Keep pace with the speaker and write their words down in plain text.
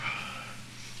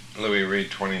Louis, read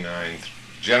 29,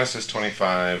 Genesis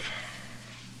 25,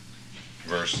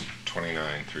 verse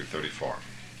 29 through 34.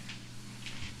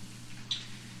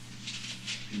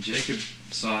 And Jacob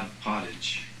sawed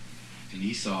pottage, and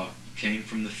Esau came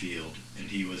from the field, and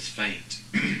he was faint.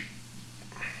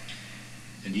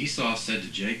 And Esau said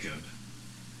to Jacob,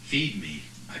 Feed me,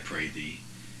 I pray thee,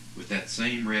 with that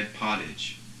same red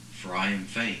pottage, for I am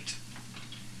faint.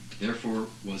 Therefore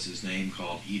was his name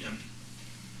called Edom.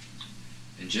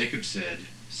 And Jacob said,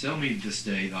 Sell me this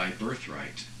day thy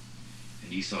birthright.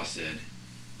 And Esau said,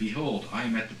 Behold, I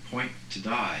am at the point to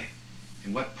die,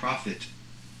 and what profit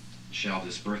shall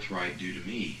this birthright do to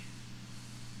me?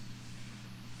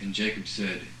 And Jacob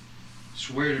said,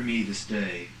 Swear to me this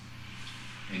day.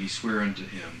 And he sware unto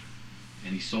him,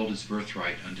 and he sold his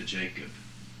birthright unto Jacob.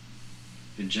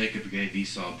 Then Jacob gave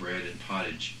Esau bread and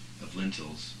pottage of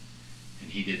lentils,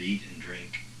 and he did eat and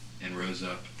drink, and rose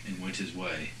up and went his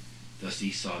way. Thus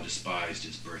Esau despised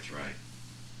his birthright.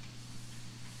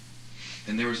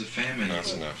 And there was a famine.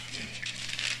 That's enough.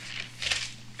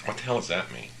 What the hell does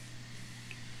that mean?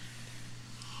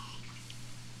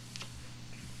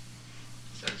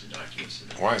 That's a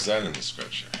document. Why is that in the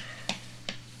scripture?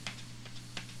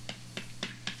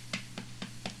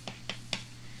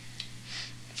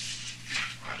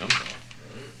 I don't know.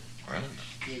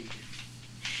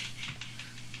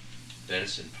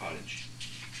 Venison pottage.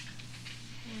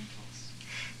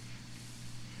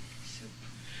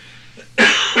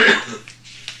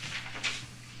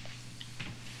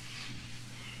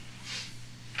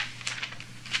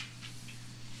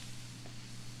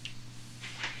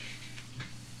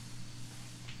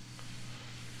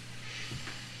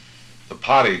 The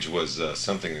pottage was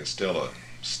something that's still a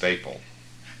staple.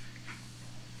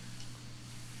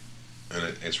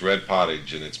 And it's red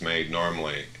pottage, and it's made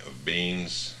normally of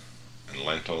beans and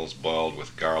lentils boiled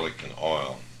with garlic and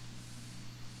oil.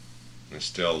 And it's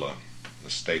still the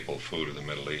staple food of the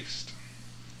Middle East.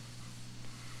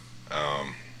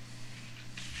 The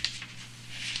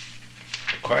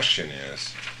question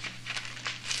is,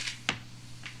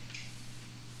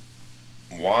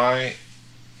 why?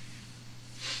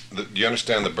 Do you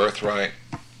understand the birthright?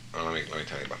 Let me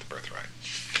tell you about the birthright.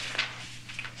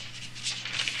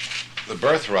 The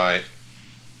birthright,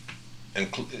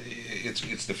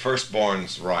 it's the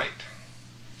firstborn's right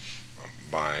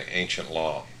by ancient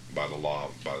law, by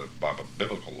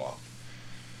biblical law.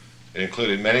 It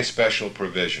included many special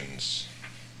provisions.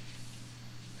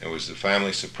 It was the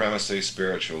family supremacy,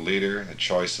 spiritual leader, the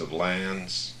choice of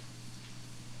lands.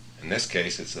 In this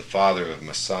case, it's the father of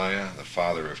Messiah, the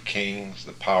father of kings,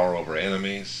 the power over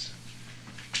enemies,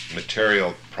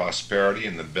 material prosperity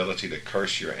and the ability to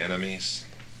curse your enemies.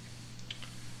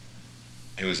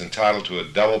 He was entitled to a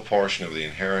double portion of the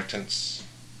inheritance.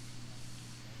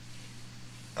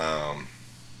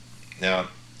 Now,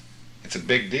 it's a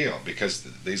big deal because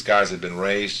these guys had been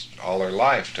raised all their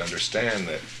life to understand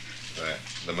that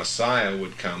the Messiah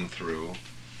would come through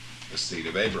the seed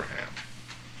of Abraham,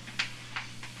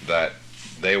 that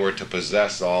they were to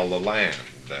possess all the land,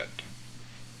 that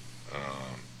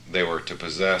they were to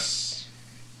possess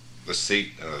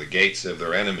the gates of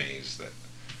their enemies, that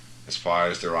as far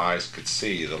as their eyes could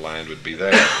see, the land would be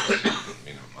theirs.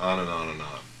 On and on and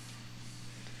on.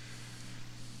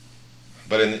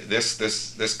 But in this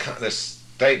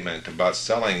statement about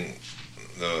selling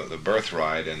the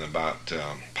birthright and about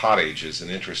pottage is an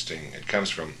interesting. It comes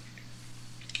from.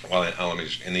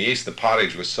 In the East, the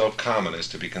pottage was so common as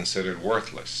to be considered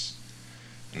worthless.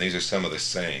 And these are some of the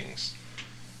sayings.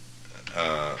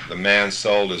 The man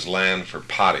sold his land for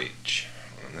pottage.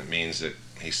 And that means that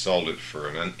he sold it for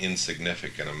an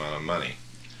insignificant amount of money.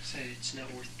 So it's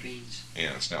not worth beans.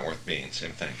 Yeah, it's not worth beans,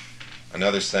 same thing.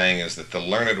 Another saying is that the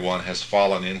learned one has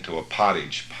fallen into a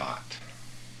pottage pot.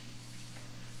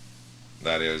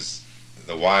 That is,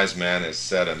 the wise man has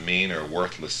said a mean or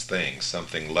worthless thing,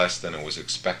 something less than it was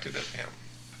expected of him.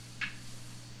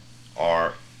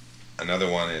 Or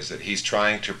another one is that he's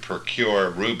trying to procure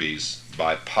rubies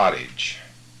by pottage.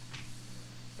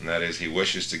 And that is, he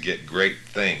wishes to get great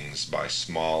things by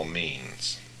small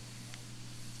means.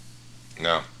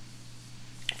 Now,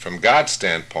 from God's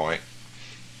standpoint,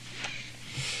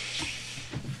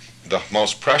 the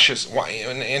most precious,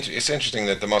 it's interesting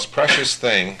that the most precious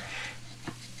thing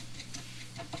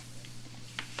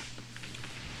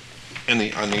on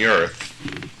the earth,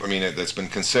 that's been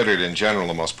considered in general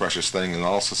the most precious thing in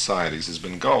all societies has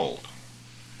been gold.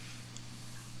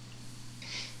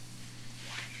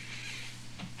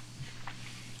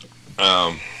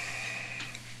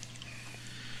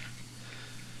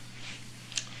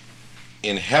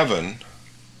 In heaven,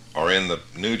 or in the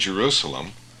New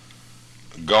Jerusalem,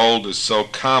 gold is so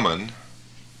common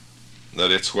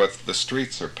that it's what the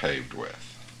streets are paved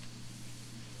with.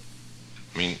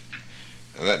 I mean,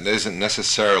 that isn't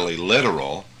necessarily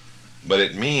literal, but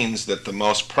it means that the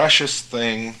most precious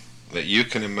thing that you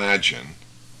can imagine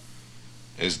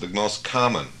is the most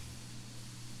common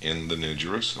in the New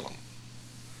Jerusalem.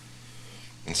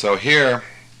 And so here,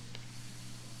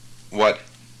 what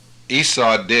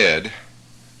Esau did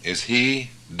is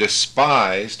he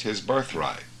despised his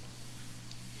birthright.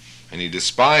 And he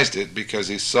despised it because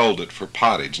he sold it for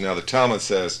pottage. Now the Talmud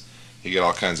says he got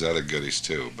all kinds of other goodies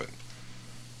too, but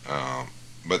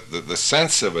the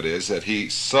sense of it is that he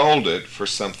sold it for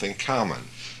something common.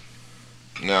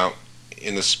 Now,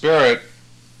 in the spirit,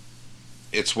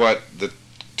 it's what the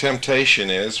temptation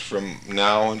is from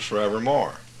now and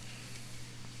forevermore.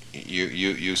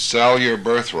 You sell your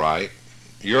birthright.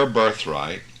 Your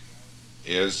birthright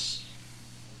is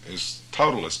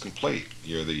total, is complete.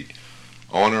 You're the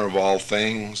owner of all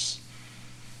things.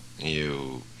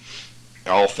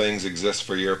 All things exist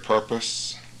for your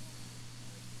purpose.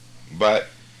 But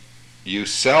you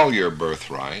sell your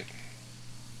birthright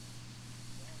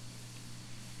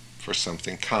for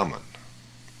something common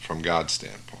from God's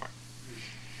standpoint.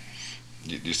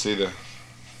 Do you see you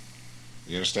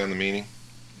understand the meaning?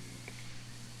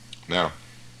 Now,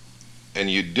 and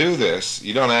you do this,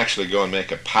 you don't actually go and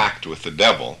make a pact with the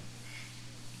devil.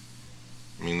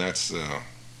 I mean, that's,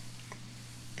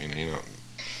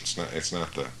 it's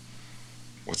not the,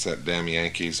 what's that damn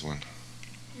Yankees one?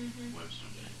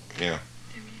 Yeah.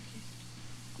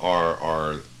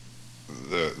 Or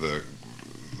the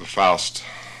Faust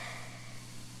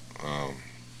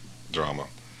drama.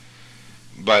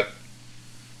 But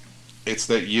it's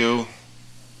that you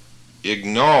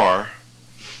ignore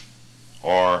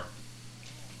or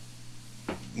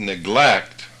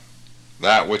neglect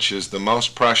that which is the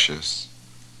most precious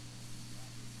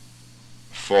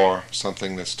for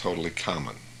something that's totally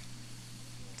common,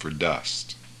 for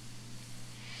dust.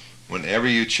 Whenever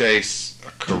you chase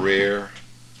a career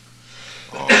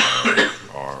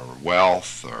or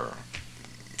wealth or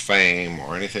fame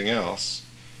or anything else,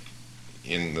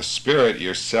 in the spirit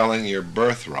you're selling your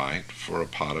birthright for a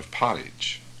pot of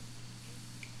pottage.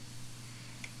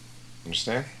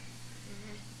 Understand?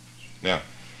 Now,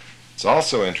 it's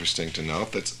also interesting to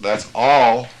note that that's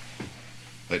all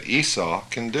that Esau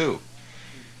can do.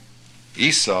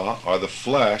 Esau, or the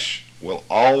flesh, will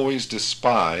always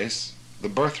despise the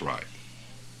birthright.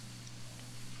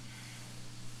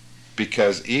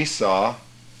 Because Esau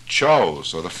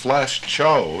chose, or the flesh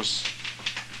chose,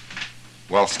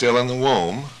 while still in the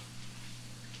womb,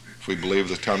 if we believe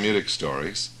the Talmudic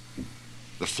stories,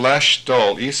 the flesh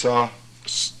stole, Esau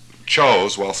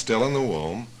chose, while still in the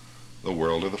womb, the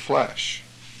world of the flesh,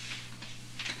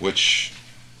 which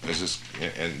is,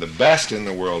 and the best in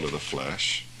the world of the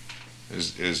flesh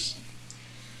is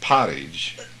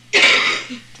pottage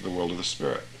to the world of the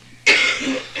spirit.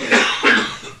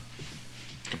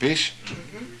 Capiche?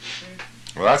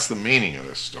 Well, that's the meaning of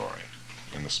this story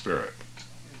in the spirit.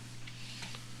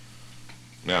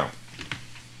 Now,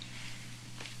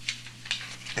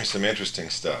 there's some interesting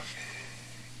stuff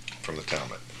from the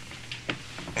Talmud.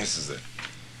 This is the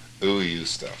ooh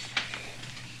stuff.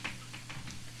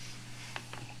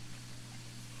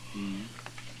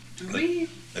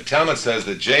 The Talmud says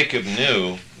that Jacob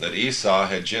knew that Esau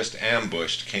had just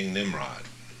ambushed King Nimrod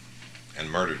and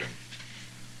murdered him.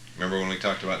 Remember when we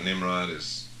talked about Nimrod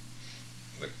as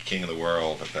the king of the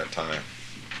world at that time?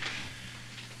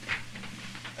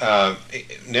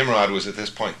 Nimrod was at this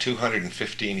point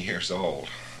 215 years old.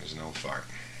 He's an old fart.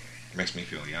 Makes me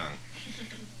feel young.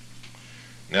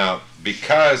 Now,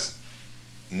 because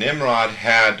Nimrod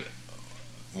had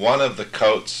one of the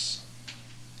coats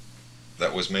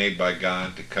that was made by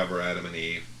God to cover Adam and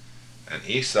Eve, and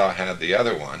Esau had the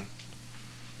other one,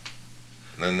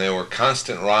 then they were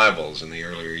constant rivals in the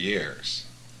earlier years.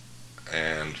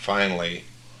 And finally,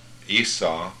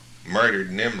 Esau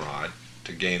murdered Nimrod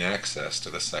to gain access to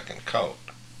the second coat.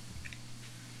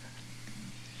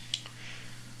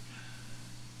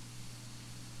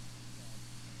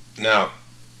 Now,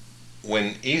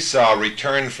 when Esau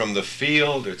returned from the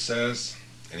field, it says,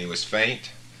 and he was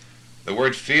faint, the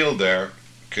word field there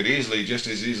could just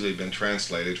as easily been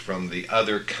translated from the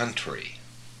other country.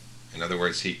 In other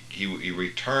words, he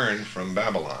returned from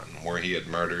Babylon, where he had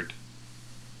murdered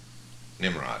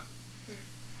Nimrod.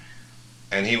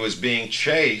 And he was being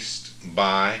chased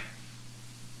by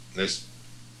the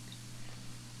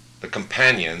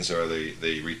companions or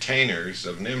the retainers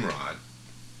of Nimrod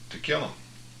to kill him.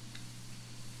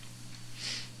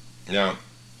 Now,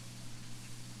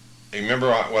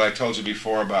 remember what I told you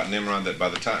before about Nimrod, that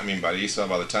about Esau,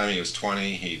 by the time he was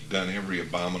 20, he'd done every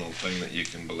abominable thing that you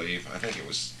can believe. I think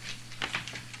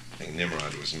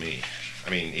Nimrod was me.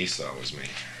 Esau was me.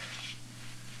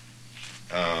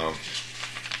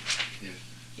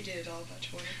 He did it all by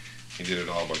 20. He did it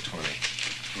all by 20.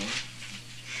 Well,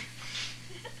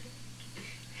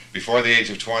 Before the age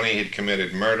of 20, he'd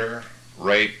committed murder,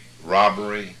 rape,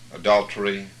 robbery,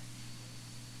 adultery.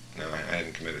 No, I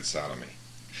hadn't committed sodomy.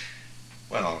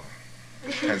 Well,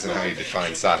 depends on how you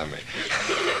define sodomy.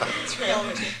 It's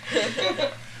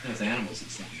relative. that's animals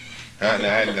and stuff. No, I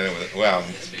hadn't done it with it. Well,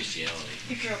 That's bestiality.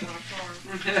 He grew up on a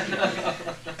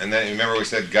farm. and then remember we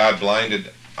said God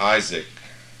blinded Isaac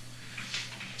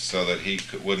so that he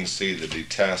wouldn't see the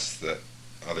detest that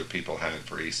other people had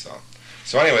for Esau.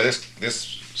 So anyway, this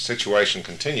situation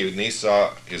continued, and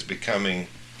Esau is becoming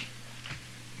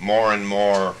more and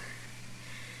more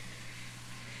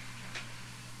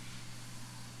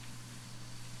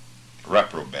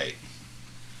reprobate.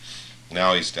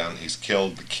 Now he's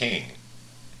killed the king.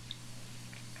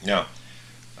 Now,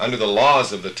 under the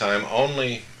laws of the time,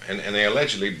 only, and they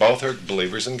allegedly both are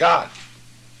believers in God.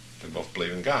 They both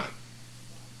believe in God.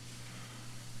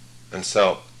 And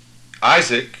so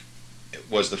Isaac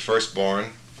was the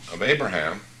firstborn of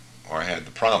Abraham, or had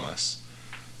the promise.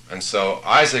 And so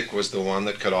Isaac was the one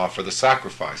that could offer the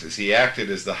sacrifices. He acted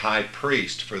as the high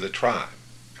priest for the tribe.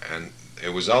 And it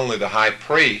was only the high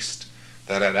priest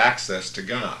that had access to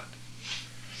God.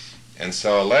 And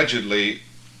so allegedly,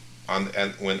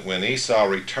 when Esau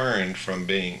returned from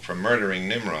murdering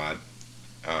Nimrod,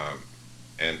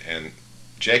 and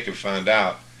Jacob found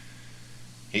out,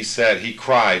 he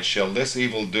cried, "Shall this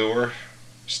evildoer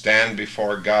stand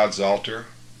before God's altar,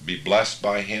 be blessed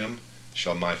by him?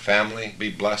 Shall my family be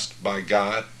blessed by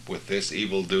God with this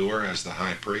evildoer as the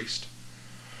high priest?"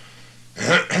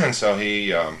 And so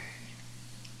he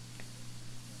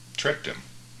tricked him.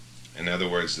 In other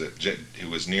words, that he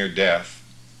was near death,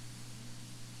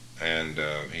 and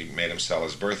he made him sell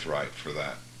his birthright for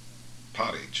that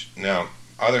pottage. Now,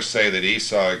 others say that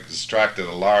Esau extracted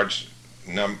a large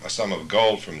sum of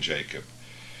gold from Jacob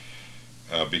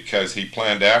because he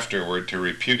planned afterward to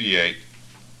repudiate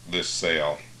this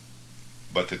sale,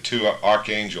 but the two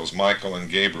archangels, Michael and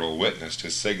Gabriel, witnessed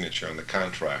his signature on the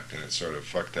contract, and it sort of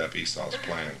fucked up Esau's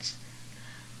plans.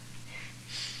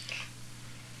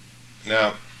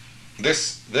 Now,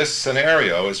 this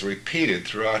scenario is repeated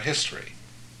throughout history.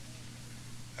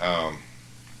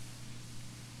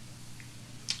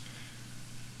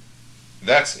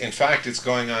 In fact, it's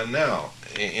going on now.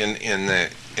 In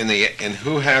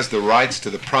who has the rights to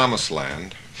the promised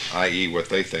land, i.e., what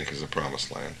they think is the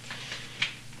promised land.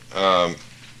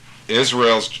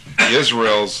 Israel's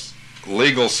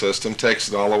legal system takes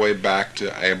it all the way back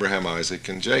to Abraham, Isaac,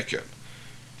 and Jacob,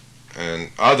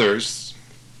 and others,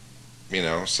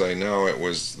 say no, it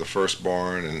was the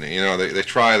firstborn, and they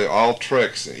try all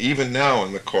tricks, even now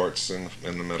in the courts in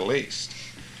the Middle East.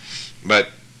 But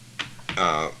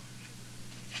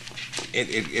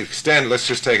it extends. Let's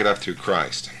just take it up through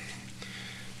Christ.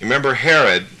 Remember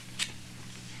Herod,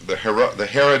 the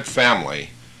Herod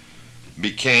family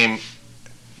became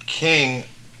king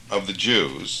of the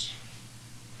Jews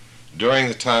during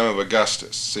the time of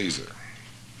Augustus Caesar,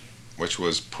 which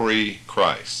was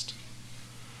pre-Christ.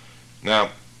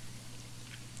 Now,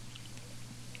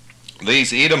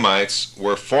 these Edomites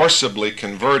were forcibly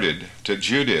converted to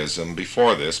Judaism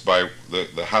before this by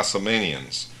the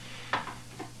Hasmoneans,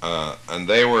 and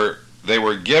they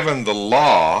were given the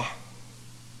law,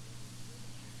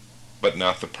 but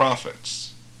not the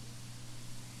prophets,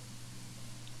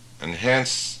 and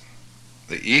hence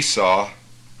the Esau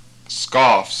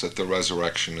scoffs at the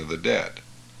resurrection of the dead.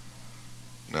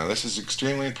 Now, this is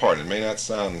extremely important. It may not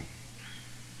sound,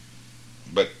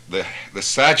 but the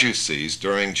Sadducees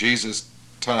during Jesus'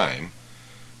 time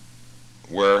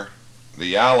were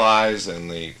the allies,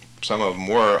 and some of them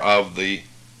were of the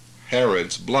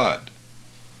Herod's blood,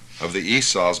 of the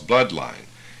Esau's bloodline.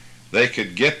 They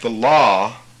could get the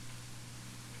law,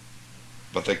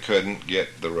 but they couldn't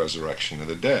get the resurrection of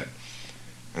the dead.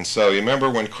 And so you remember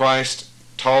when Christ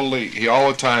all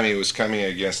the time he was coming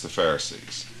against the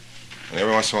Pharisees, and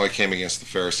every once in a while he came against the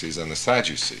Pharisees and the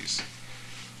Sadducees.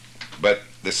 But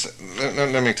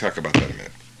let me talk about that a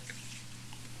minute.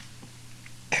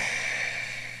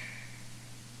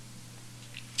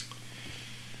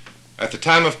 At the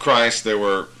time of Christ, there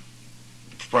were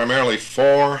primarily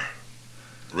 4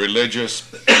 religious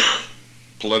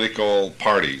political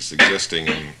parties existing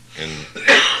in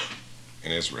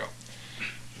Israel.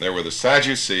 There were the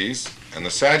Sadducees, and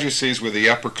the Sadducees were the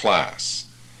upper class.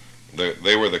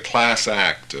 They were the class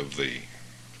act of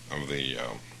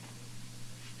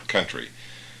country.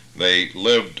 They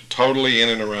lived totally in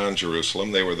and around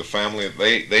Jerusalem. They were the family.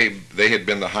 They had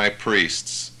been the high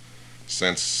priests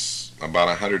since about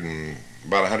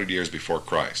 100 years before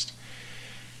Christ.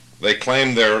 They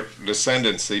claimed their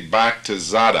descendancy back to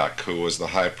Zadok, who was the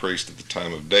high priest at the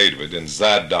time of David, and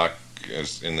Zadok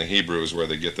is, in the Hebrew, is where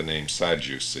they get the name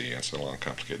Sadducee. It's a long,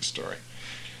 complicated story.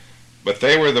 But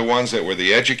they were the ones that were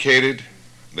the educated.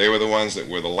 They were the ones that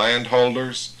were the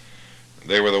landholders.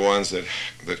 They were the ones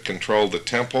that controlled the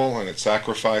temple and its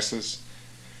sacrifices.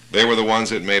 They were the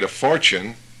ones that made a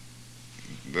fortune.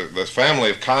 The family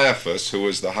of Caiaphas, who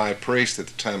was the high priest at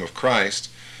the time of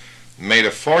Christ, made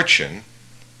a fortune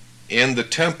in the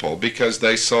temple because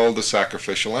they sold the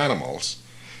sacrificial animals,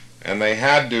 and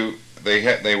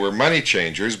they were money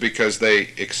changers because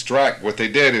what they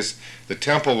did is the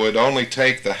temple would only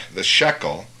take the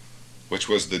shekel, which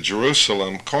was the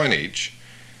Jerusalem coinage,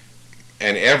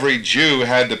 and every Jew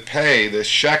had to pay this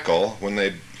shekel when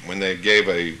they gave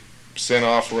a sin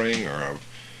offering or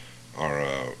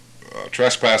a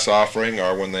trespass offering,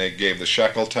 or when they gave the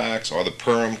shekel tax or the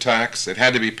Purim tax. It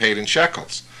had to be paid in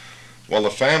shekels. Well, the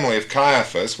family of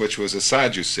Caiaphas, which was a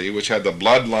Sadducee, which had the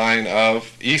bloodline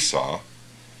of Esau,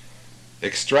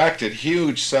 extracted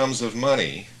huge sums of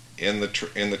money in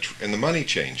the money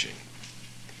changing.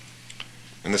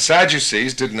 And the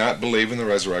Sadducees did not believe in the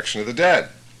resurrection of the dead.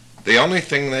 The only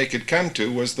thing they could come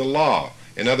to was the law.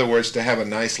 In other words, to have a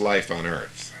nice life on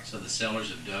earth. So the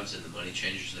sellers of doves and the money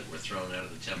changers that were thrown out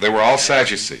of the temple. They were all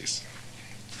Sadducees.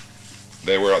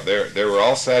 They were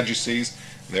all Sadducees.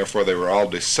 Therefore, they were all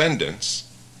descendants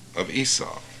of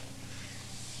Esau.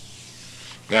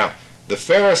 Now, the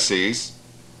Pharisees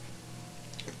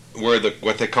were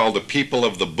what they call the people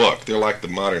of the book. They're like the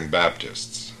modern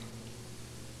Baptists.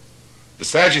 The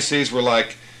Sadducees were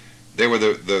they were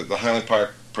the Highland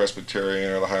Park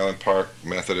Presbyterian or the Highland Park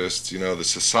Methodists, the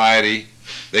society.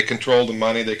 They controlled the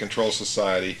money, they controlled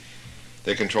society,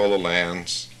 they controlled the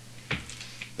lands.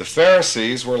 The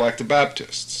Pharisees were like the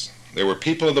Baptists. They were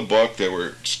people of the book. They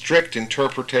were strict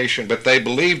interpretation, but they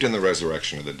believed in the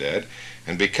resurrection of the dead.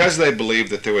 And because they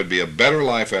believed that there would be a better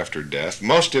life after death,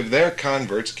 most of their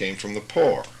converts came from the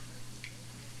poor.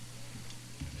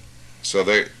 So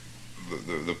the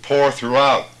poor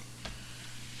throughout,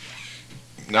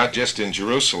 not just in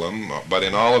Jerusalem, but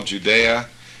in all of Judea,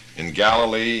 in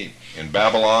Galilee, in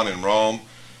Babylon, in Rome,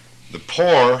 the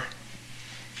poor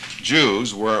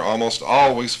Jews were almost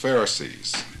always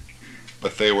Pharisees.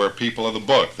 But they were people of the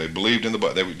book. They believed in the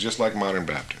book. They were just like modern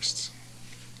Baptists.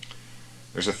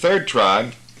 There's a third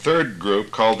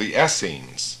group called the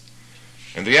Essenes.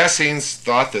 And the Essenes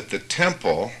thought that the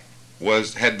temple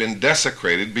had been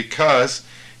desecrated because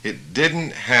it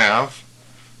didn't have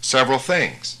several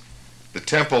things. The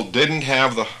temple didn't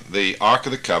have the Ark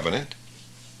of the Covenant,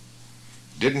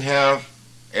 didn't have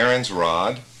Aaron's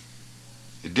rod,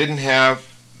 it didn't have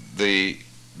the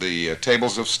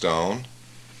tables of stone,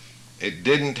 it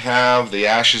didn't have the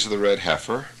ashes of the red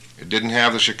heifer. It didn't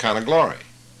have the Shekinah glory.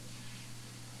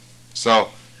 So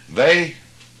they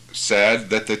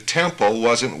said that the temple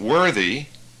wasn't worthy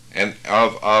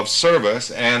of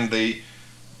service, and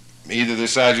either the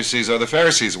Sadducees or the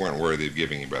Pharisees weren't worthy of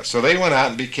giving breath. So they went out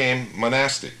and became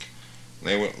monastic.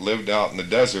 They lived out in the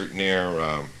desert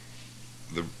near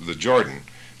the Jordan.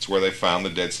 It's where they found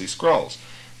the Dead Sea Scrolls.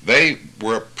 They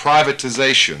were a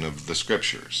privatization of the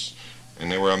Scriptures.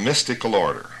 And they were a mystical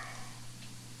order.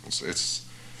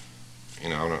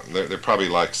 They're probably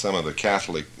like some of the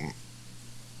Catholic,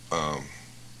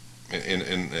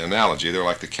 in analogy, they're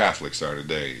like the Catholics are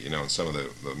today, in some of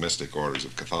the mystic orders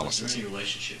of Catholicism. Was there any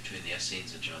relationship between the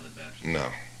Essenes and John the Baptist? No.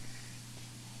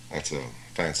 That's a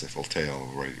fanciful tale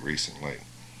of recently.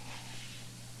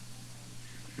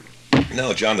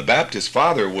 No, John the Baptist's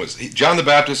father John the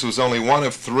Baptist was only one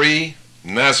of 3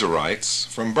 Nazarites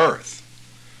from birth.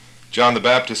 John the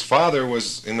Baptist's father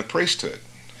was in the priesthood.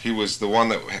 He was the one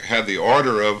that had the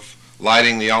order of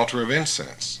lighting the altar of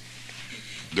incense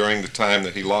during the time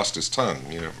that he lost his tongue,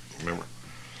 remember?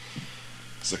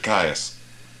 Zacchaeus.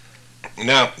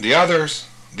 Now, the other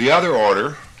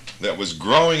order that was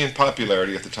growing in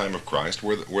popularity at the time of Christ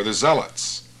were the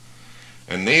Zealots.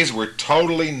 And these were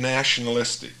totally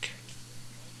nationalistic.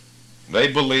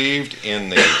 They believed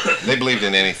in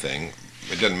anything.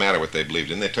 It didn't matter what they believed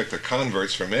in. They took the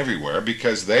converts from everywhere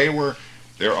because their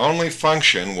only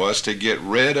function was to get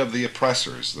rid of the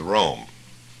oppressors, the Rome.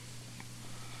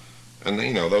 And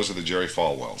those are the Jerry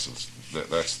Falwells.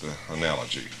 That's the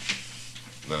analogy.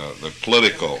 The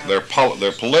political. They're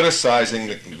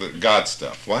politicizing the God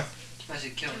stuff. What? I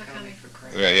said, kill coming for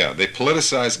Christ. Yeah. They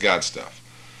politicize God stuff.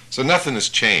 So nothing has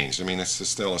changed. I mean, it's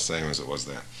still the same as it was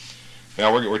then.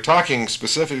 Now, we're talking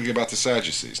specifically about the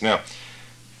Sadducees. Now,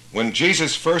 when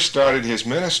Jesus first started his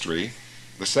ministry,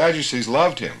 the Sadducees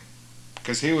loved him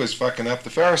because he was fucking up the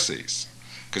Pharisees.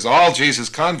 Because all Jesus'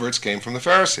 converts came from the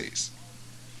Pharisees.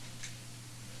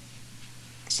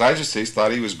 The Sadducees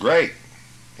thought he was great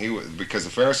because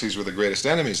the Pharisees were the greatest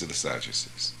enemies of the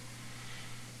Sadducees.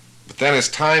 But then as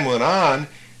time went on,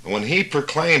 when he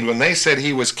proclaimed, when they said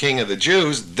he was king of the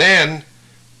Jews, then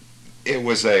it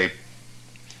was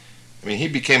he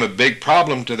became a big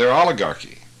problem to their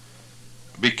oligarchy.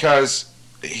 Because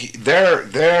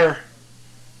their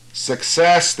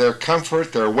success, their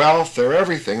comfort, their wealth, their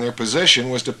everything, their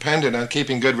position was dependent on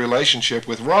keeping good relationship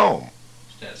with Rome.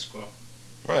 Status quo.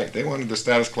 Right, they wanted the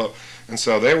status quo. And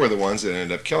so they were the ones that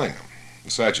ended up killing them,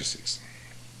 the Sadducees.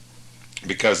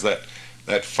 Because that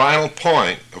final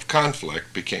point of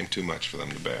conflict became too much for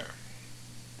them to bear.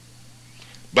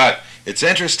 But it's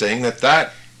interesting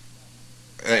that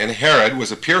and Herod was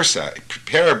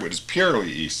Herod was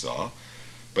purely Esau,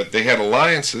 but they had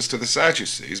alliances to the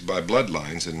Sadducees by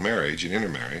bloodlines and marriage and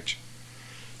intermarriage.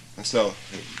 And so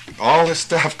all this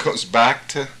stuff goes back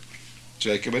to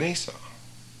Jacob and Esau.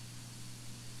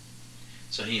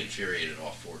 So he infuriated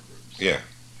all four groups. Yeah,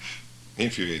 he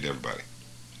infuriated everybody.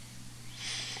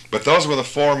 But those were the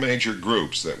four major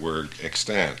groups that were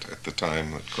extant at the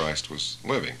time that Christ was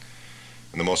living.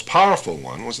 And the most powerful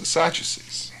one was the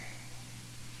Sadducees.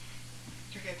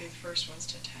 You're going to be the first ones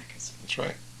to attack us. That's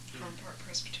right. Farm Park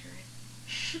Presbyterian.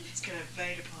 It's going to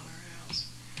invade upon our house.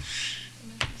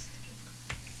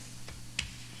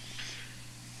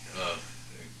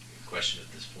 A question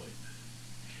at this point.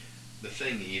 The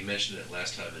thing that you mentioned it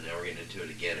last time, and now we're getting into it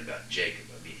again about Jacob.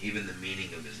 I mean, even the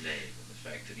meaning of his name, and the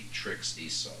fact that he tricks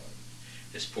Esau.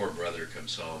 His poor brother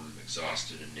comes home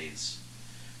exhausted and needs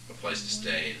a place to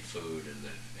stay and food, and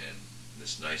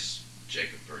this nice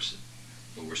Jacob person,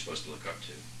 who we're supposed to look up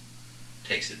to,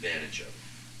 takes advantage of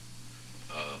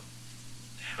him.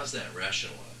 How's that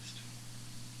rationalized?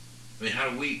 I mean, how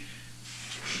do we?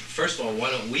 First of all, why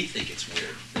don't we think it's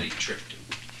weird that he tricked him?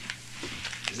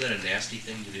 Isn't that a nasty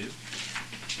thing to do?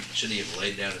 Shouldn't he have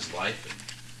laid down his life?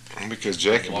 Because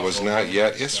Jacob was not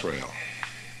yet Israel.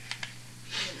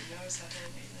 He didn't know that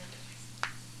he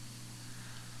made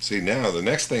See, now the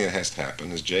next thing that has to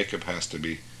happen is Jacob has to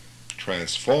be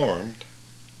transformed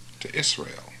to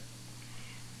Israel.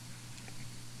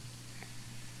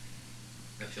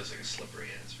 That feels like a slippery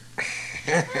answer.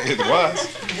 It was.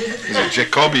 It was a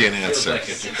Jacobian Feels answer. like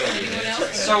a Jacobian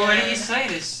answer. So what do you say?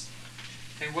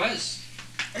 It was.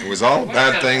 It was all What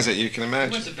bad kind things of- that you can It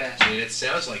imagine. was a bad. I mean, it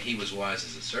sounds like he was wise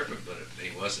as a serpent, but he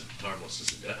wasn't harmless as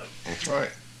a dove. That's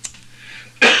right.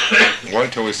 Wait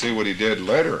until we see what he did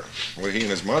later, what he and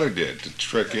his mother did to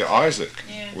trick Isaac.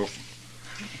 Yeah.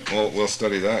 We'll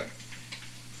study that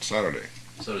Saturday.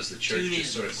 So does the church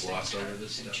just sort of gloss over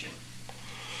this stuff?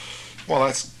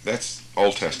 Well, that's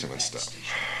Old Testament stuff.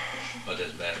 Oh, it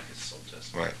doesn't matter because it's Old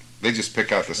Testament. Right. They just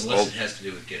pick out this Unless old, it has to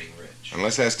do with getting rich.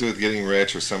 unless it has to do with getting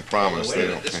rich or some promise. Well, wait They a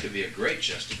minute, don't this think. could be a great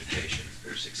justification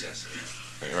for success.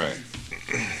 Right.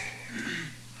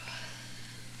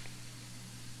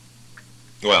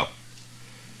 Well,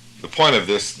 the point of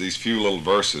these few little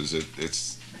verses,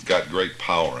 it's got great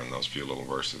power in those few little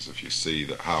verses. If you see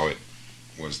how it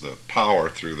was the power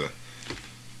through the.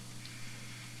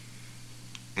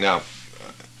 Now,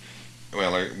 I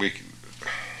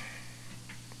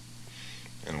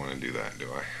don't want to do that, do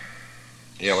I?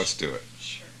 Yeah, let's do it.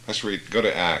 Sure. Let's read. Go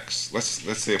to Acts. Let's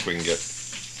see if we can get.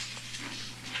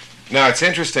 Now it's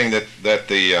interesting that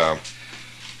the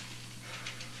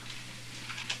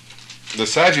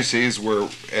Sadducees were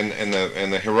and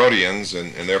the Herodians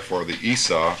and therefore the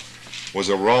Esau was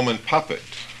a Roman puppet.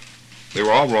 They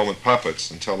were all Roman puppets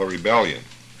until the rebellion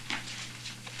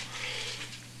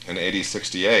in AD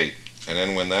 68. And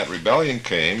then when that rebellion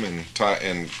came and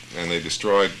they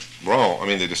destroyed Rome,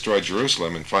 they destroyed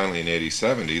Jerusalem, and finally in AD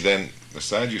 70, then the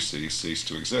Sadducees ceased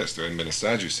to exist. There hadn't been a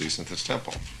Sadducee since the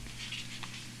temple.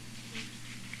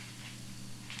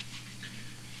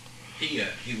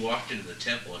 He walked into the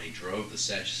temple and he drove the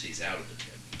Sadducees out of the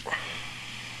temple.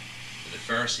 And the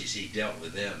Pharisees, he dealt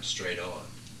with them straight on,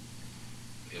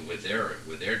 with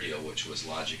their deal, which was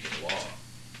logic and law.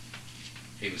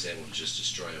 He was able to just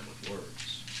destroy them with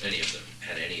words. Any of them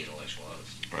had any intellectual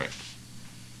honesty. Right.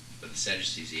 But the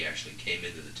Sadducees, he actually came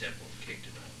into the temple and kicked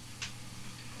it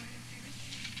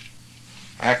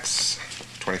out. Acts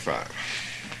 25.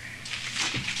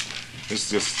 This is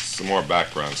just some more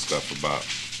background stuff about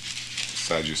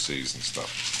Sadducees and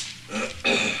stuff.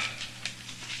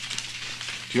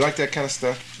 Do you like that kind of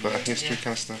stuff? The history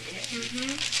kind of stuff?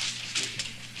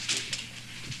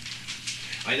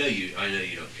 I know you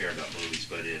don't care about movies,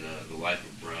 but in The Life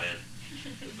of Brian,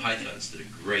 the Pythons did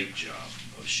a great job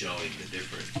of showing the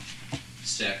different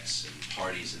sects and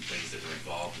parties and things that were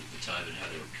involved at the time and how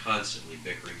they were constantly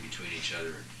bickering between each other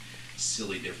and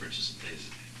silly differences and things.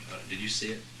 Did you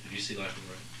see it? Did you see Life of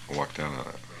Brian? I walked out on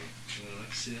it.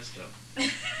 See that stuff.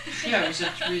 Yeah, it was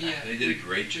They did a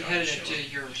great job had it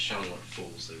at your showing what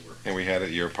fools they were. And we had it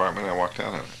at your apartment. I walked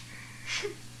out on it.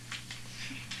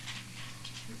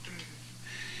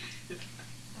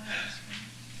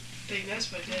 Big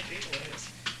knows what dead people is.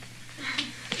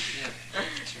 Yeah,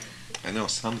 that's right. I know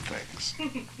some things.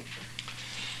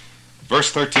 Verse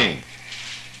 13.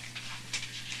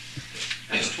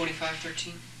 Acts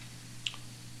 25:13.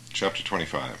 Chapter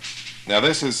 25. Now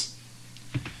this is...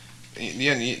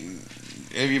 Yeah,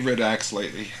 have you read Acts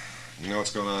lately? You know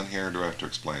what's going on here, or do I have to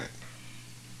explain it?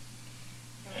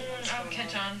 I'll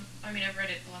catch on. I mean, I've read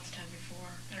it lots of times before.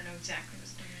 I don't know exactly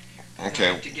what's going on here. Okay.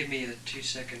 You have to give me a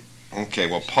 2-second. Okay,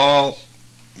 well, Paul,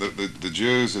 the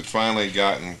Jews had finally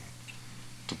gotten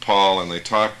to Paul, and they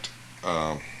talked.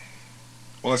 Well,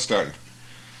 let's start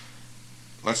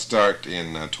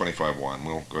in 25:1.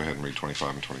 We'll go ahead and read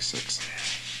 25 and 26.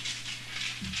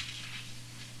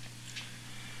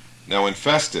 Now, when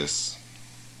Festus,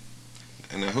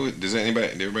 and now who does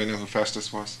everybody know who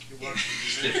Festus was?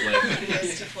 Stiff leg.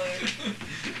 Yes, stiff leg.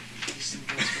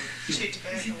 Cheap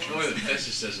tobacco. Oh, wait,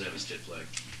 Festus doesn't have a stiff leg.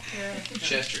 Yeah.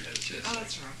 Chester has a stiff Oh, leg.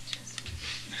 that's wrong.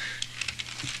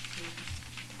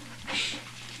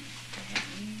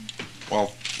 Well,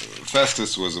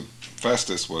 Festus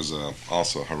was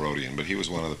also a Herodian, but he was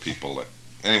one of the people that.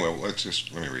 Anyway, let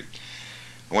me read.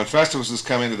 When Festus was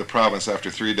coming to the province after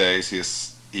 3 days,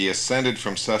 he ascended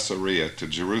from Caesarea to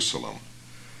Jerusalem.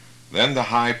 Then the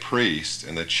high priest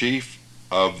and the chief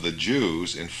of the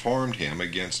Jews informed him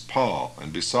against Paul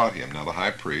and besought him. Now the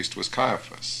high priest was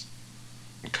Caiaphas,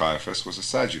 and Caiaphas was a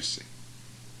Sadducee.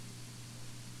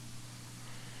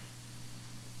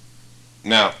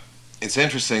 Now, it's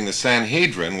interesting, the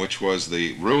Sanhedrin, which was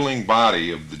the ruling body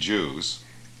of the Jews,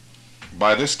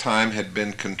 by this time had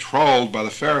been controlled by the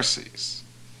Pharisees.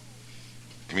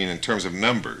 I mean, in terms of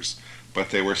numbers. But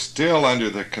they were still under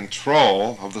the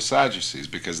control of the Sadducees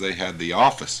because they had the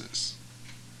offices.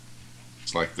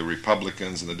 It's like the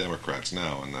Republicans and the Democrats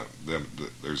now, and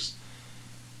there's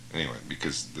anyway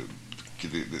because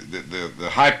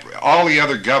all the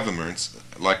other governments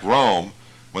like Rome,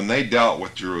 when they dealt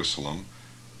with Jerusalem,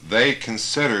 they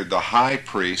considered the high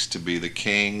priest to be the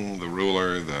king, the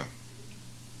ruler,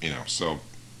 so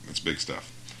it's big stuff.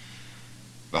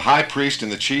 The high priest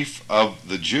and the chief of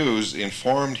the Jews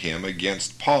informed him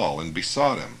against Paul and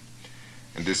besought him,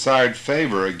 and desired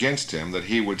favor against him that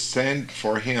he would send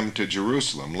for him to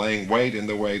Jerusalem, laying wait in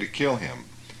the way to kill him.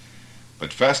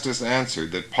 But Festus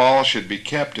answered that Paul should be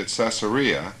kept at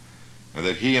Caesarea, and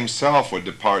that he himself would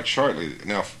depart shortly.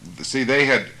 Now, see, they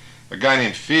had a guy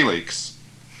named Felix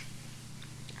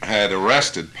had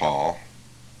arrested Paul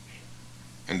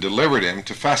and delivered him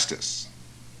to Festus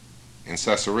in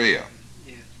Caesarea.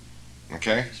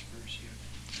 Okay?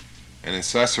 And in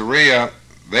Caesarea,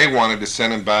 they wanted to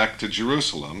send him back to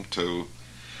Jerusalem to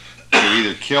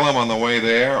either kill him on the way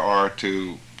there or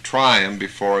to try him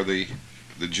before the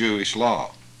Jewish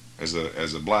law as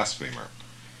a blasphemer.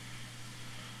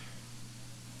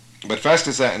 But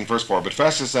Festus, in verse 4, but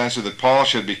Festus answered that Paul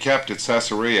should be kept at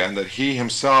Caesarea and that he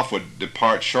himself would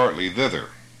depart shortly thither.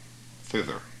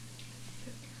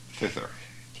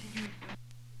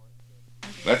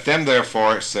 Let them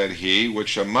therefore, said he,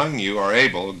 which among you are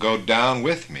able, go down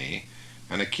with me,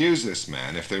 and accuse this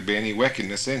man, if there be any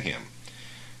wickedness in him.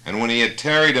 And when he had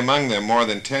tarried among them more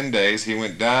than 10 days, he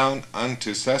went down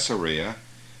unto Caesarea,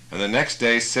 and the next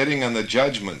day, sitting on the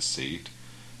judgment seat,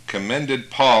 commended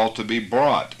Paul to be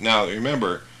brought. Now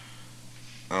remember,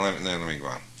 let me go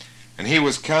on. And he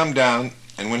was come down,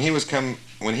 and when he was come,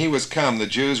 the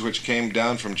Jews which came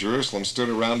down from Jerusalem stood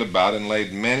around about and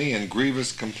laid many and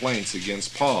grievous complaints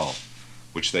against Paul,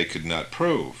 which they could not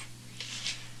prove.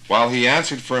 While he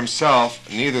answered for himself,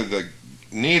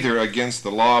 neither against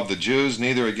the law of the Jews,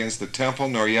 neither against the temple,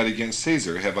 nor yet against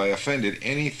Caesar have I offended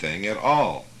anything at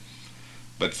all.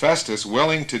 But Festus,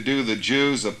 willing to do the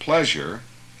Jews a pleasure,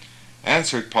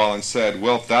 answered Paul and said,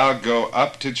 Wilt thou go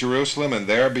up to Jerusalem and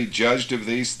there be judged of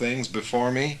these things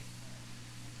before me?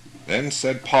 Then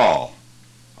said Paul,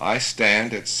 I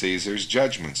stand at Caesar's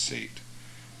judgment seat,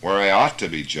 where I ought to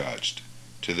be judged.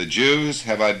 To the Jews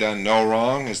have I done no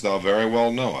wrong, as thou very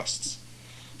well knowest.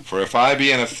 For if I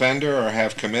be an offender or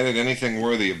have committed anything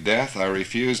worthy of death, I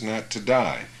refuse not to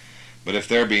die. But if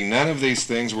there be none of these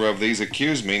things whereof these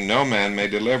accuse me, no man may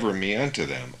deliver me unto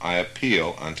them. I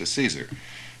appeal unto Caesar.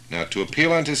 Now, to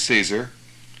appeal unto Caesar,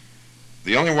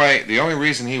 the only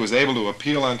reason he was able to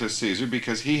appeal unto Caesar,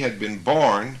 because he had been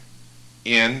born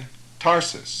in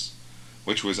Tarsus,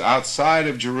 which was outside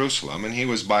of Jerusalem, and he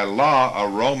was by law a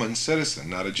Roman citizen,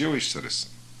 not a Jewish citizen.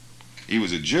 He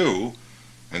was a Jew,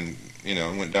 and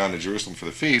went down to Jerusalem for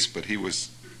the feast, but he was,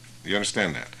 you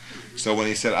understand that? So when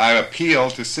he said, I appeal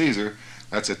to Caesar,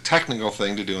 that's a technical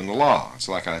thing to do in the law. It's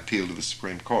like I appeal to the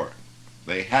Supreme Court.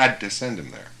 They had to send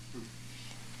him there.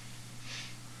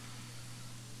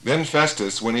 Then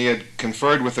Festus, when he had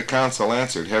conferred with the council,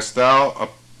 answered, Hast thou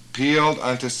appealed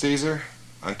unto Caesar?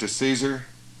 Unto Caesar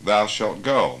thou shalt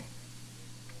go.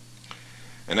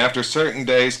 And after certain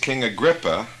days King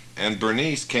Agrippa and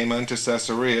Bernice came unto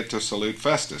Caesarea to salute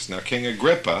Festus. Now King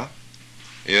Agrippa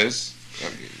is,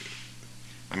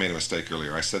 I made a mistake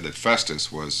earlier. I said that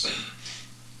Festus was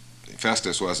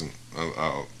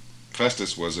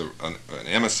an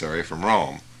emissary from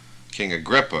Rome. King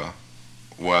Agrippa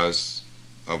was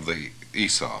of the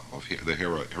Esau, of the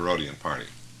Herodian party.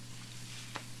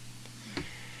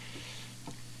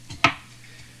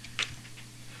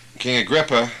 King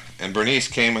Agrippa and Bernice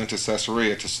came unto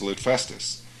Caesarea to salute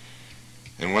Festus.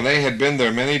 And when they had been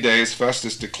there many days,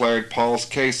 Festus declared Paul's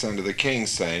case unto the king,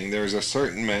 saying, There is a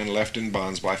certain man left in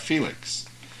bonds by Felix,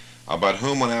 about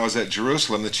whom when I was at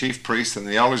Jerusalem the chief priests and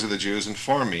the elders of the Jews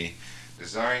informed me,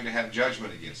 desiring to have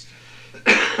judgment against him.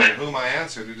 To whom I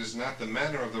answered, It is not the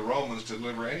manner of the Romans to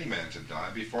deliver any man to die.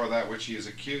 Before that which he is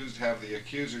accused, have the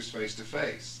accusers face to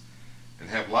face, and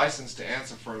have license to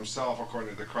answer for himself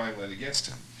according to the crime laid against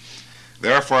him.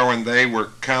 Therefore, when they were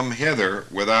come hither,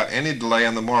 without any delay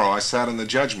on the morrow, I sat in the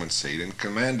judgment seat, and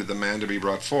commanded the man to be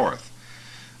brought forth.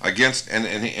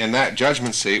 And that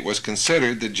judgment seat was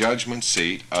considered the judgment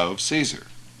seat of Caesar,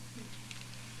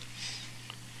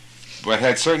 but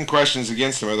had certain questions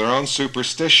against them of their own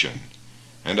superstition,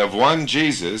 and of one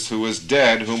Jesus who was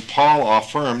dead, whom Paul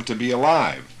affirmed to be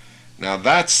alive. Now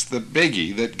that's the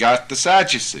biggie that got the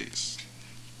Sadducees.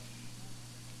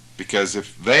 Because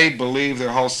if they believed,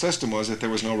 their whole system was that there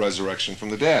was no resurrection from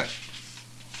the dead.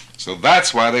 So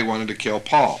that's why they wanted to kill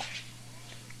Paul.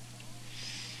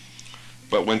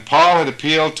 But when Paul had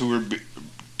appealed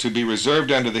to be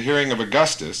reserved unto the hearing of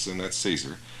Augustus, and that's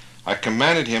Caesar, I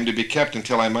commanded him to be kept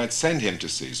until I might send him to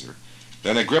Caesar.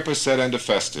 Then Agrippa said unto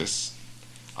Festus,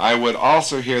 I would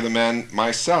also hear the man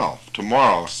myself.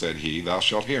 Tomorrow, said he, thou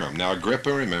shalt hear him. Now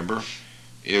Agrippa, remember,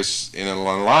 is in an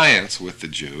alliance with the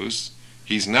Jews.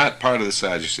 He's not part of the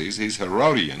Sadducees. He's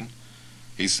Herodian.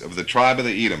 He's of the tribe of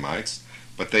the Edomites.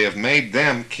 But they have made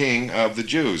them king of the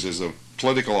Jews as a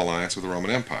political alliance with the Roman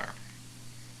Empire.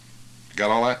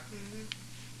 Got all that? Mm-hmm.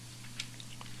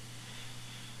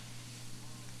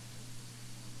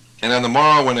 And on the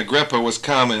morrow when Agrippa was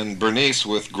come and Bernice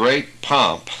with great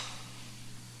pomp,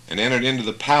 and entered into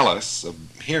the palace of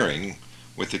hearing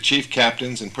with the chief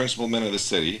captains and principal men of the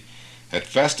city, at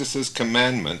Festus's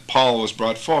commandment Paul was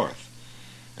brought forth.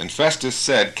 And Festus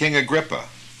said, King Agrippa,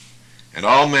 and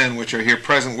all men which are here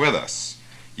present with us,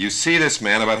 you see this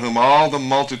man about whom all the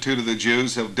multitude of the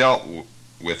Jews have dealt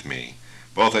with me,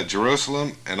 both at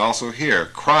Jerusalem and also here,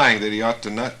 crying that he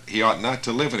ought not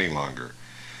to live any longer.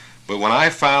 But when I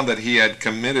found that he had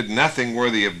committed nothing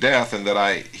worthy of death, and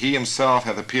that he himself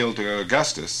hath appealed to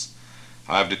Augustus,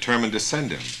 I have determined to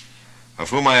send him, of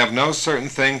whom I have no certain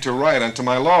thing to write unto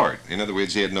my Lord. In other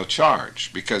words, he had no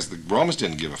charge, because the Romans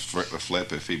didn't give a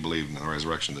flip if he believed in the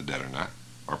resurrection of the dead or not,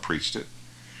 or preached it.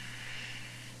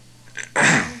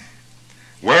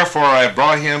 Wherefore I have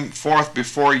brought him forth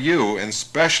before you, and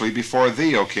specially before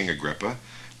thee, O King Agrippa,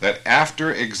 that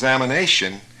after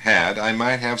examination I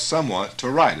might have somewhat to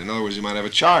write. In other words, you might have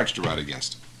a charge to write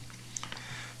against him.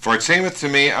 For it seemeth to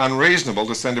me unreasonable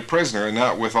to send a prisoner, and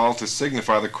not withal to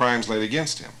signify the crimes laid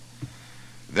against him.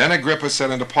 Then Agrippa said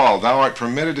unto Paul, Thou art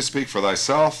permitted to speak for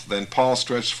thyself. Then Paul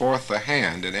stretched forth the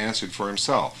hand and answered for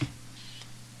himself.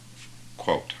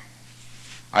 Quote,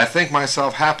 I think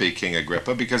myself happy, King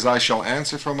Agrippa, because I shall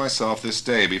answer for myself this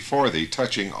day before thee,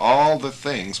 touching all the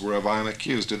things whereof I am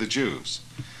accused of the Jews,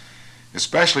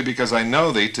 especially because I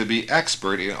know thee to be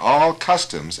expert in all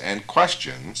customs and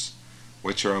questions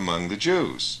which are among the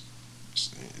Jews,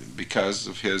 because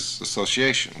of his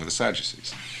association with the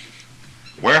Sadducees.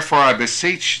 Wherefore I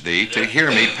beseech thee to hear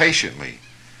me patiently.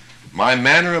 My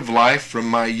manner of life from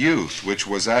my youth, which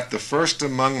was at the first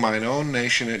among mine own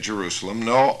nation at Jerusalem,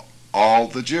 know all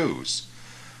the Jews,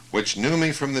 which knew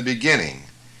me from the beginning,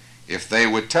 if they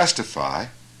would testify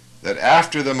that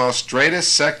after the most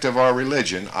straitest sect of our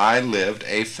religion I lived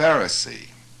a Pharisee.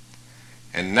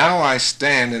 And now I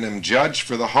stand and am judged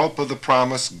for the hope of the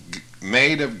promise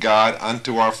made of God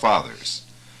unto our fathers,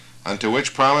 unto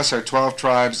which promise our 12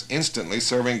 tribes, instantly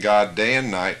serving God day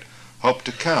and night, hope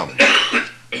to come.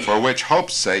 For which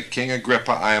hope's sake, King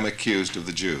Agrippa, I am accused of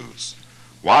the Jews.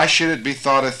 Why should it be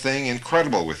thought a thing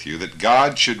incredible with you that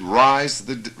God should raise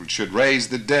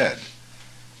the dead?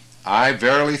 I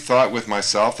verily thought with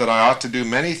myself that I ought to do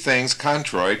many things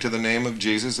contrary to the name of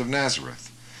Jesus of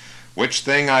Nazareth, which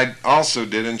thing I also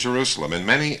did in Jerusalem, and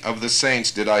many of the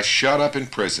saints did I shut up in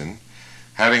prison,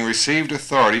 having received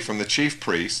authority from the chief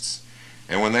priests,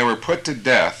 and when they were put to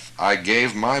death, I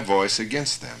gave my voice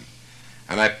against them.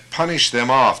 And I punished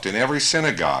them oft in every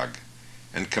synagogue,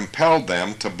 and compelled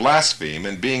them to blaspheme,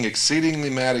 and being exceedingly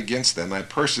mad against them, I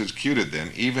persecuted them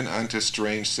even unto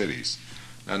strange cities.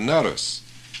 Now notice,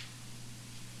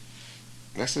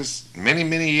 this is many,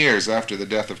 many years after the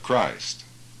death of Christ.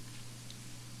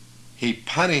 He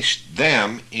punished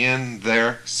them in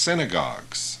their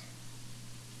synagogues.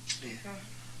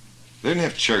 They didn't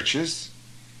have churches.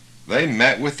 They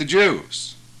met with the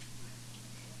Jews.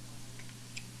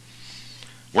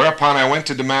 Whereupon I went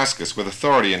to Damascus with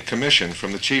authority and commission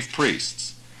from the chief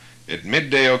priests. At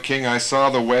midday, O king, I saw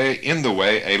in the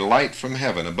way a light from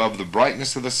heaven above the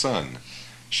brightness of the sun,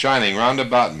 shining round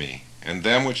about me, and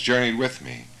them which journeyed with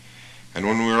me. And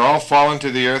when we were all fallen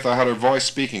to the earth, I heard a voice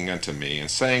speaking unto me,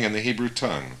 and saying in the Hebrew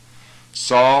tongue,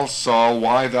 Saul, Saul,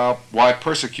 why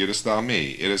persecutest thou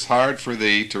me? It is hard for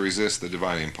thee to resist the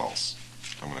divine impulse.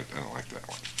 I don't like that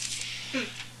one.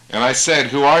 And I said,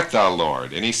 Who art thou,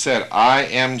 Lord? And he said, I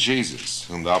am Jesus,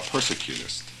 whom thou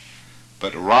persecutest.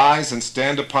 But rise and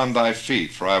stand upon thy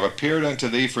feet, for I have appeared unto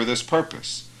thee for this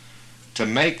purpose, to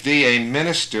make thee a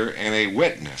minister and a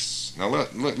witness. Now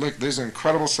look, these are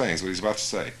incredible sayings, what he's about to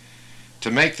say. To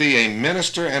make thee a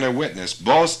minister and a witness,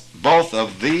 both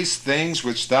of these things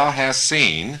which thou hast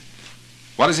seen.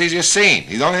 What has he just seen?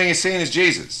 The only thing he's seen is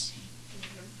Jesus.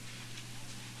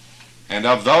 And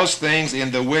of those things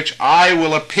in the which I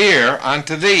will appear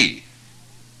unto thee.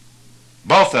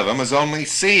 Both of them is only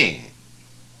seeing.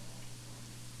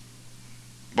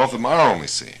 Both of them are only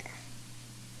seeing.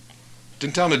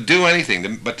 Didn't tell him to do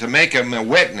anything, but to make him a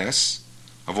witness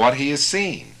of what he has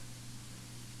seen.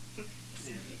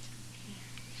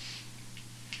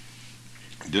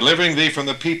 Delivering thee from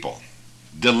the people.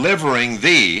 Delivering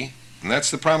thee, and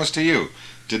that's the promise to you,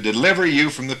 to deliver you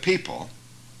from the people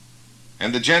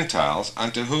and the Gentiles,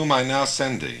 unto whom I now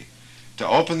send thee, to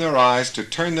open their eyes, to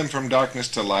turn them from darkness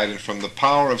to light, and from the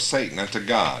power of Satan unto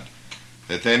God,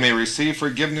 that they may receive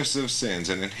forgiveness of sins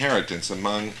and inheritance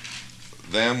among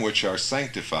them which are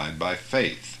sanctified by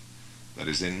faith that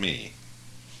is in me.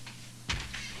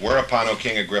 Whereupon, O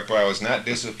King Agrippa, I was not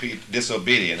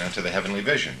disobedient unto the heavenly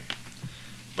vision,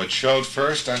 but showed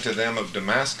first unto them of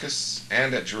Damascus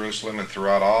and at Jerusalem and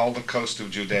throughout all the coast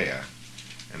of Judea,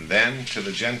 and then to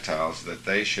the Gentiles, that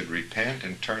they should repent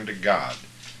and turn to God,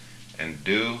 and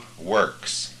do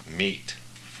works meet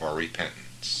for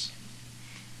repentance.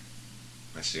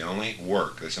 That's the only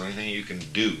work, that's the only thing you can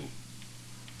do.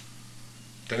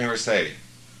 Didn't ever say,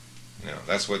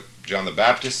 that's what John the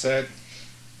Baptist said,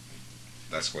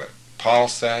 that's what Paul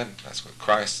said, that's what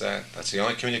Christ said. That's the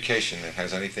only communication that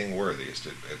has anything worthy, is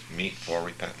to meet for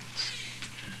repentance.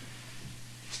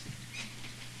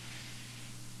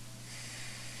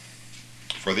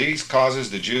 For these causes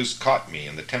the Jews caught me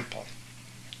in the temple,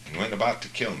 and went about to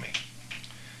kill me.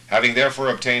 Having therefore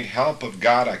obtained help of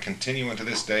God, I continue unto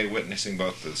this day, witnessing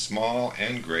both the small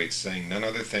and great, saying none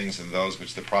other things than those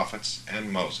which the prophets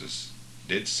and Moses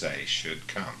did say should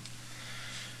come.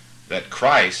 That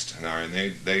Christ, and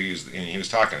they used, he was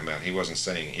talking about, he didn't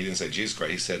say Jesus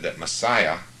Christ, he said that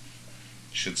Messiah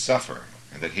should suffer,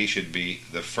 and that he should be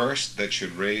the first that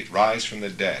should rise from the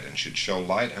dead, and should show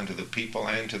light unto the people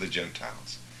and to the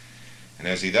Gentiles. And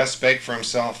as he thus spake for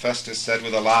himself, Festus said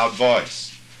with a loud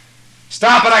voice,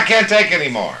 Stop it, I can't take any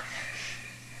more.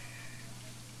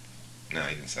 No,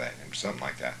 he didn't say it, something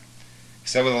like that. He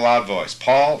said with a loud voice,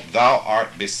 Paul, thou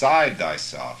art beside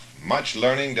thyself. Much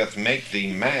learning doth make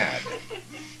thee mad.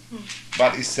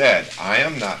 But he said, I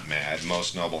am not mad,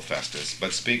 most noble Festus,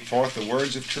 but speak forth the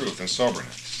words of truth and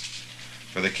soberness.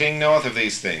 For the king knoweth of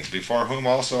these things, before whom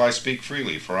also I speak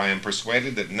freely, for I am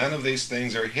persuaded that none of these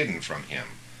things are hidden from him.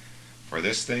 For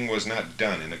this thing was not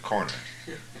done in a corner.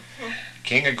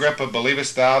 King Agrippa,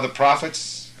 believest thou the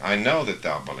prophets? I know that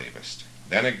thou believest.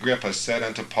 Then Agrippa said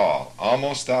unto Paul,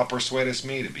 Almost thou persuadest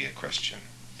me to be a Christian.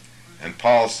 And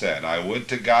Paul said, I would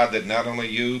to God that not only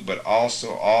you, but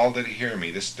also all that hear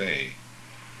me this day,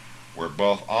 were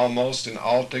both almost and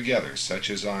altogether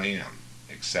such as I am,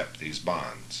 except these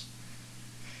bonds.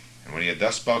 And when he had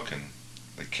thus spoken,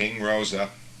 the king rose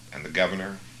up, and the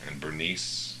governor, and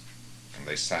Bernice, and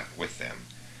they sat with them.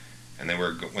 And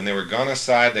when they were gone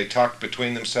aside, they talked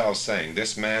between themselves, saying,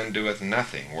 This man doeth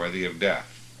nothing worthy of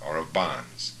death or of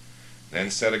bonds. Then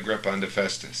said Agrippa unto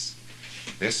Festus,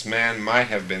 This man might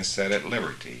have been set at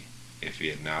liberty if he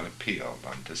had not appealed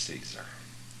unto Caesar.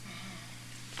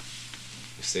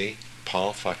 You see,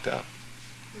 Paul fucked up.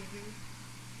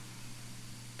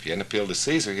 If he hadn't appealed to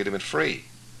Caesar, he'd have been free.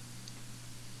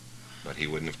 But he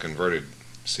wouldn't have converted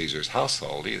Caesar's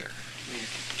household either.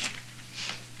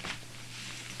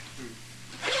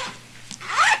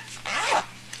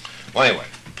 Well, anyway,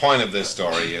 the point of this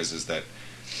story is that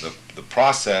the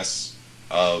process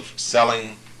of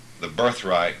selling the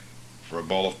birthright for a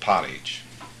bowl of pottage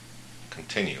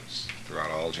continues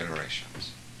throughout all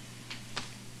generations.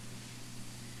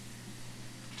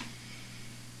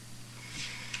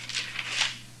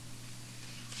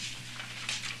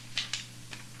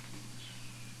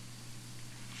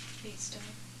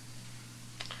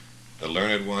 The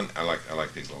learned one, I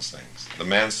like these little sayings. The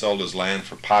man sold his land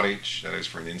for pottage, that is,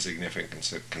 for an insignificant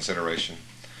consideration.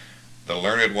 The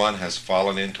learned one has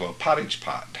fallen into a pottage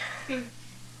pot.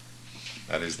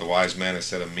 That is, the wise man has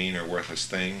said a mean or worthless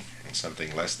thing and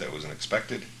something less that was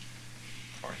unexpected.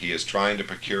 Or he is trying to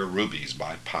procure rubies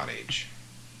by pottage.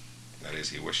 That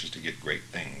is, he wishes to get great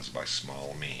things by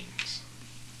small means.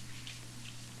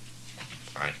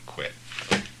 I quit.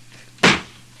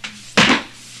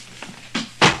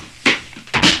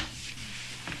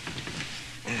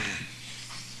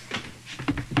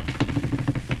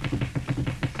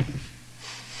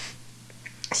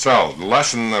 So, the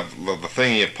lesson of the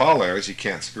thingy of Paul there is you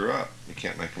can't screw up. You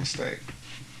can't make a mistake.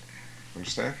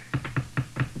 Understand?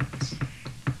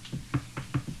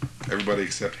 Everybody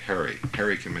except Harry.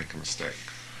 Harry can make a mistake.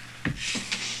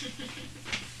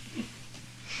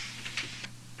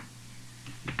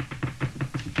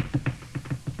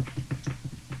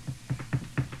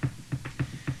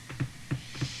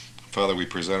 Father, we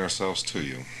present ourselves to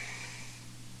you,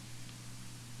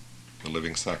 the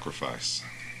living sacrifice.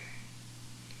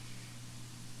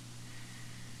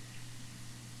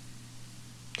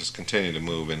 Just continue to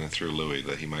move in and through Louis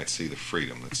that he might see the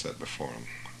freedom that's set before him.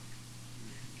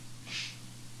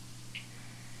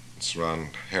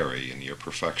 Surround Harry in your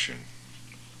perfection,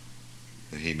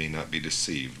 that he may not be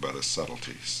deceived by the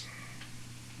subtleties.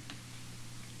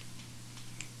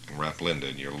 And wrap Linda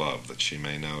in your love, that she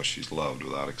may know she's loved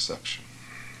without exception.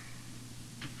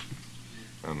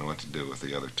 I don't know what to do with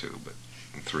the other two,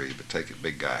 and three, but take it,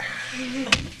 big guy. Amen.